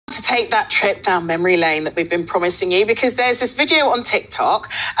take that trip down memory lane that we've been promising you, because there's this video on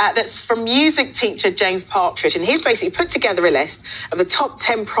TikTok that's from music teacher James Partridge, and he's basically put together a list of the top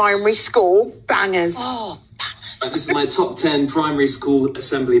 10 primary school bangers. Oh, bangers. This is my top 10 primary school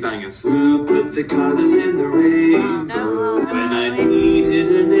assembly bangers. Who put the colours in the rainbow? When I needed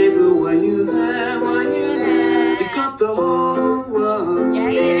a neighbour, were you there? Were you there? He's got the whole world. Yeah,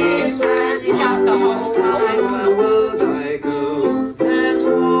 he's got the whole world. The world I go. There's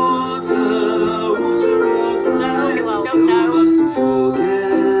water of life. So I mustn't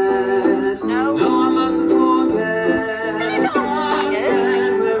forget. No, I mustn't forget. Darkness,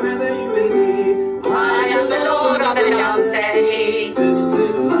 wherever you may be. I am the Lord of the dance, said he. This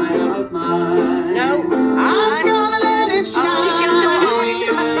little light of mine. No, I'm gonna let it shine.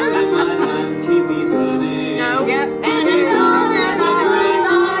 Keep me burning. No. Yeah.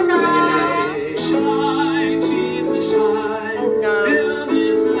 Shine, Jesus, shine. Oh, no. Fill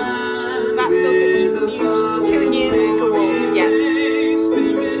this land with the Too new school. Yeah.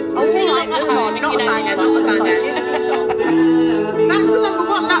 Oh, hang on, not a banger, not a banger. That's the number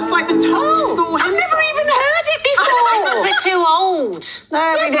one. That's like the top school. I've never even heard it before. We're too old. No,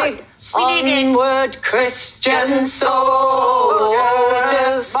 we need onward Christian soldiers.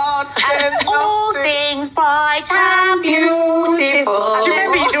 All things bright and beautiful. Do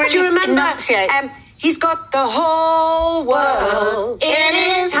you remember? He's got the whole world in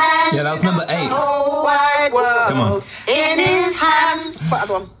his hands. Yeah, that was number 8. whole wide world. Come on. In his hands. What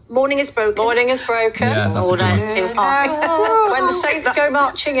other one? Morning is broken. Morning is broken. Yeah, that's a good one. That's too hard. When the saints go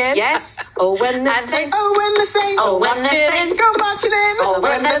marching in. Yes. Oh, when the saints. Oh, when the saints. Oh, when the saints go marching in. Oh,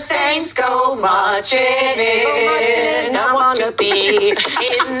 when the saints go marching in, I want to be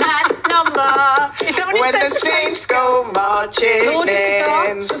in that number. Is that what it When says? the saints go marching Lord of the in.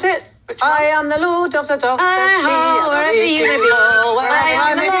 dogs, was it? I am the Lord of the dogs. Wherever you may be. I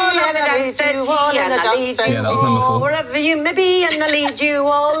am the Lord and I lead you all in the dance. Yeah, that was number 4. Wherever you may be, and I lead you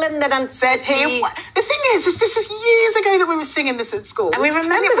all in the dance. Said he. The thing is, this is years ago that we were singing this at school. And we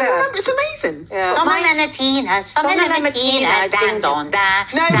remember that. It's amazing. Yeah. Some and a Tina, some and a Tina, ding dong da.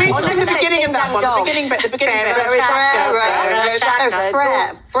 No, read the beginning of that one. The beginning bit. The beginning bit.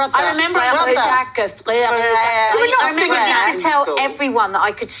 I remember I used to tell everyone that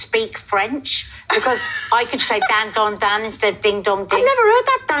I could speak French because I could say dan don dan instead of ding dong ding. I've never heard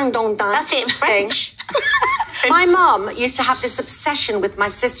that dang dong dang. That's it in French. My mum used to have this obsession with my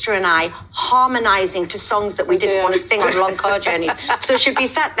sister and I harmonising to songs that we didn't want to sing on long car journeys. So she'd be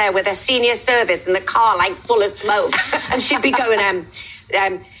sat there with her senior service in the car like full of smoke, and she'd be going,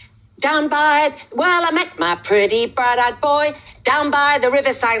 down by, well, I met my pretty bright-eyed boy down by the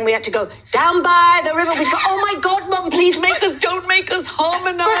riverside. We had to go down by the river. We go, oh my God, Mum, please don't make us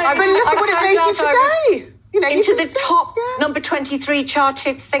harmonise. But look at what it made you today. You know, into the top number 23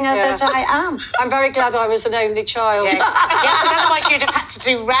 charted singer that I am. I'm very glad I was an only child. Yeah, otherwise you'd have had to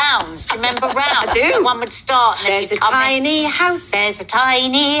do rounds. Do you remember rounds? I do. One would start and then There's a you'd come in. tiny house. There's a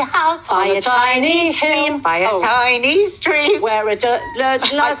tiny house By a tiny stream. hill. By a tiny stream. Where a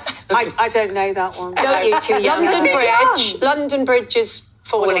lost. I don't know that one. Don't you too young. London Bridge is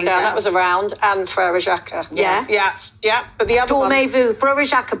falling down. That was around. And Frere Jacques. Yeah. Yeah. But the other one. Dormez-vous, Frère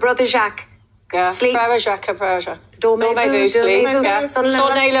Jacques, Brother Jacques. Yeah. Sleep. Frere Jacques. Dormez-vous, sleep. dormez-vous. Yeah.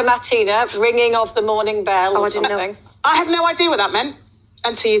 Sonne la mattina, ringing of the morning bell or I didn't know. something. I had no idea what that meant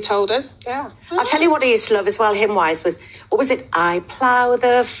until you told us. Yeah. I'll tell you what I used to love as well, hymn-wise, was, what was it? I plough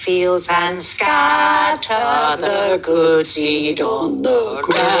the fields and scatter the good seed on the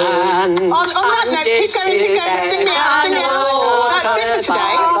ground. On that note, keep going. Sing me out. That's it for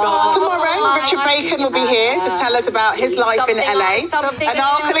today. Tomorrow, Richard Bacon will be here to tell us about his life in LA. And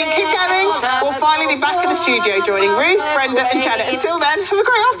Colin, keep going. We'll finally be back in the studio joining Ruth, Brenda and Janet. Until then, have a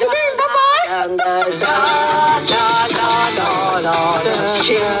great afternoon. Bye-bye.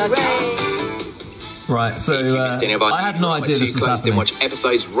 Right, so I had no idea this was happening. Watch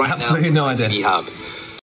episodes right Absolutely now. no idea. TV Hub.